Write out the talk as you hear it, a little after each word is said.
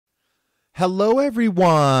Hello,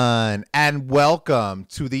 everyone, and welcome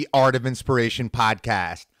to the Art of Inspiration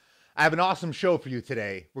podcast. I have an awesome show for you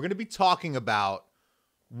today. We're going to be talking about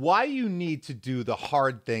why you need to do the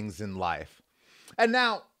hard things in life. And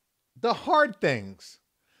now, the hard things,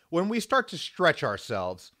 when we start to stretch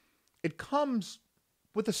ourselves, it comes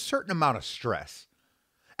with a certain amount of stress.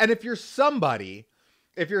 And if you're somebody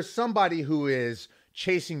who is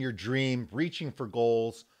chasing your dream, reaching for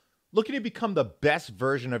goals, looking to become the best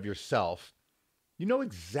version of yourself, you know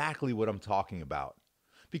exactly what I'm talking about,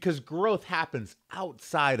 because growth happens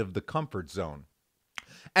outside of the comfort zone.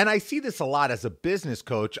 And I see this a lot as a business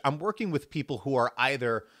coach. I'm working with people who are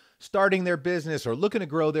either starting their business or looking to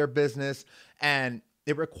grow their business, and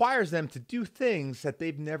it requires them to do things that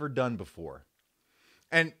they've never done before.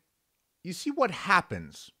 And you see what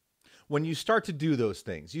happens when you start to do those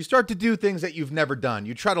things. You start to do things that you've never done.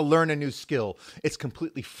 You try to learn a new skill. It's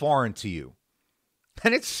completely foreign to you.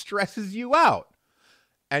 And it stresses you out.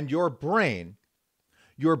 And your brain's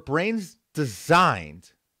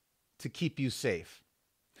designed to keep you safe.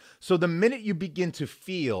 So the minute you begin to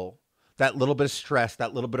feel that little bit of stress,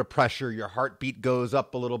 that little bit of pressure, your heartbeat goes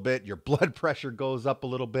up a little bit, your blood pressure goes up a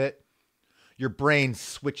little bit, your brain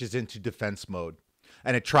switches into defense mode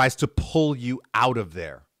and it tries to pull you out of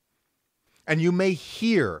there. And you may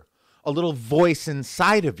hear a little voice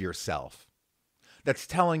inside of yourself that's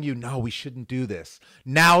telling you, no, we shouldn't do this.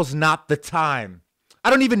 Now's not the time. I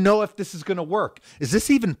don't even know if this is going to work. Is this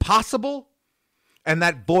even possible? And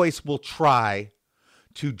that voice will try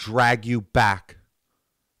to drag you back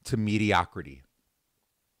to mediocrity.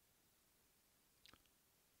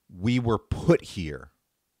 We were put here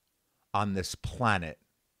on this planet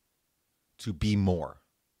to be more.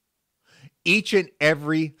 Each and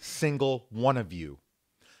every single one of you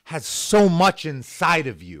has so much inside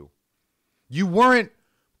of you. You weren't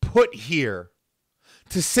put here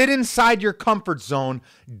to sit inside your comfort zone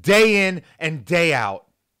day in and day out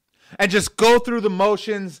and just go through the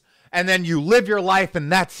motions and then you live your life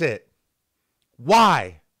and that's it.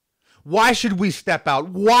 Why? Why should we step out?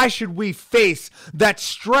 Why should we face that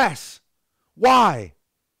stress? Why?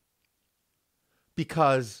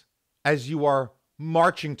 Because as you are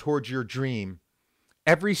marching towards your dream,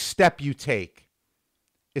 every step you take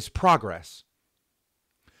is progress.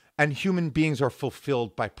 And human beings are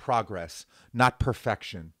fulfilled by progress, not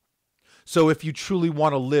perfection. So if you truly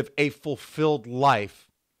want to live a fulfilled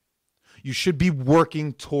life, you should be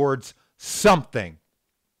working towards something.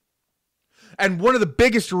 And one of the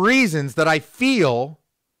biggest reasons that I feel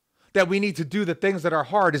that we need to do the things that are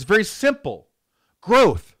hard is very simple: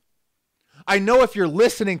 growth. I know if you're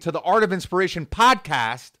listening to the Art of Inspiration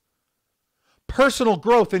podcast, personal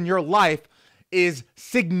growth in your life is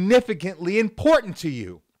significantly important to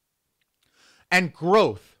you. And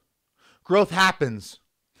growth happens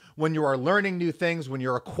when you are learning new things, when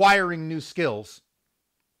you're acquiring new skills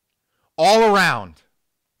all around.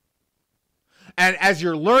 And as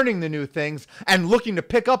you're learning the new things and looking to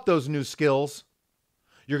pick up those new skills,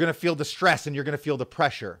 you're going to feel the stress and you're going to feel the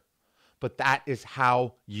pressure. But that is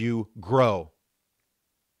how you grow.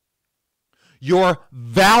 Your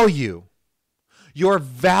value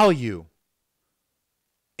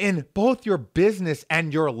in both your business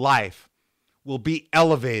and your life will be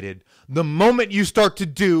elevated the moment you start to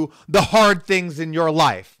do the hard things in your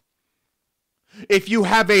life. If you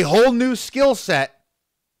have a whole new skill set,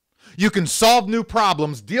 you can solve new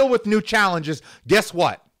problems, deal with new challenges. Guess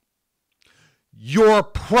what? Your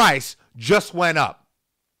price just went up.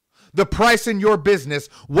 The price in your business,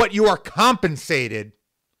 what you are compensated,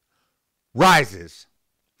 rises.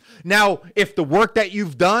 Now, if the work that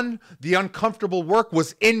you've done, the uncomfortable work,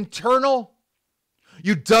 was internal,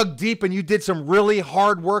 you dug deep and you did some really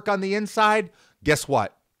hard work on the inside, guess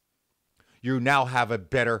what? You now have a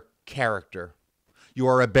better character. You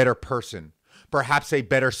are a better person. Perhaps a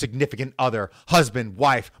better significant other, husband,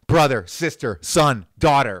 wife, brother, sister, son,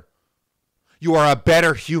 daughter. You are a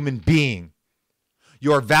better human being.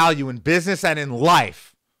 Your value in business and in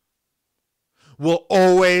life will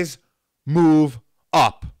always move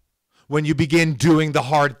up when you begin doing the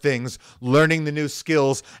hard things, learning the new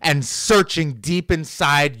skills, and searching deep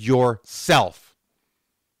inside yourself.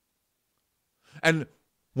 And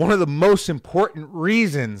one of the most important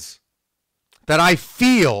reasons that I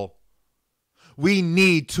feel we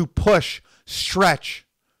need to push, stretch,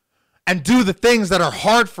 and do the things that are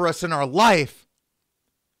hard for us in our life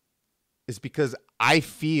is because I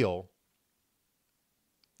feel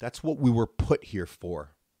that's what we were put here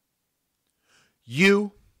for.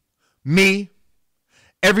 You, me,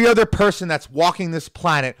 every other person that's walking this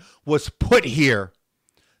planet was put here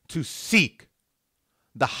to seek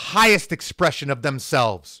the highest expression of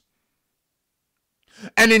themselves.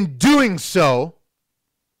 And in doing so,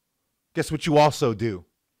 guess what you also do?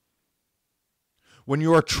 When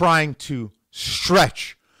you are trying to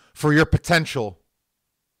stretch for your potential,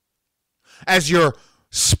 as you're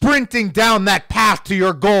sprinting down that path to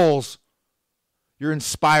your goals, you're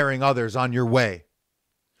inspiring others on your way.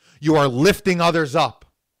 You are lifting others up.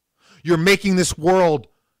 You're making this world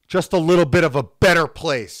just a little bit of a better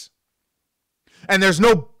place. And there's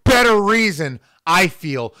no better reason, I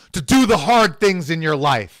feel, to do the hard things in your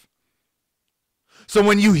life. So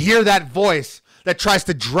when you hear that voice that tries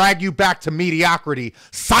to drag you back to mediocrity,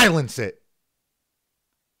 silence it.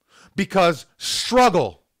 Because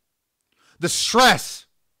struggle, the stress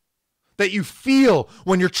that you feel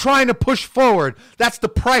when you're trying to push forward, that's the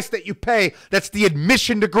price that you pay. That's the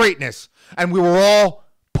admission to greatness. And we were all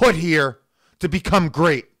put here to become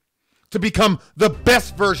great, to become the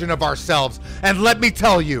best version of ourselves. And let me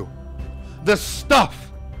tell you, the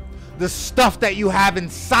stuff that you have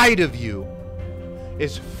inside of you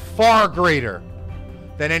is far greater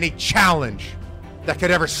than any challenge that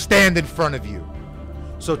could ever stand in front of you.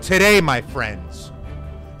 So today, my friends,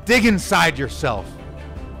 dig inside yourself.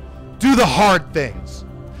 Do the hard things.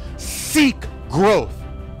 Seek growth.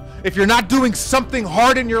 If you're not doing something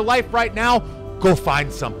hard in your life right now, go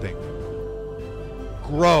find something.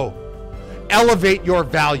 Grow. Elevate your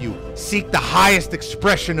value. Seek the highest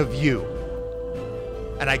expression of you.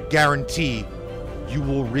 And I guarantee you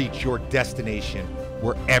will reach your destination,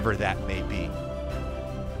 wherever that may be.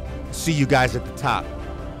 See you guys at the top.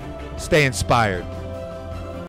 Stay inspired.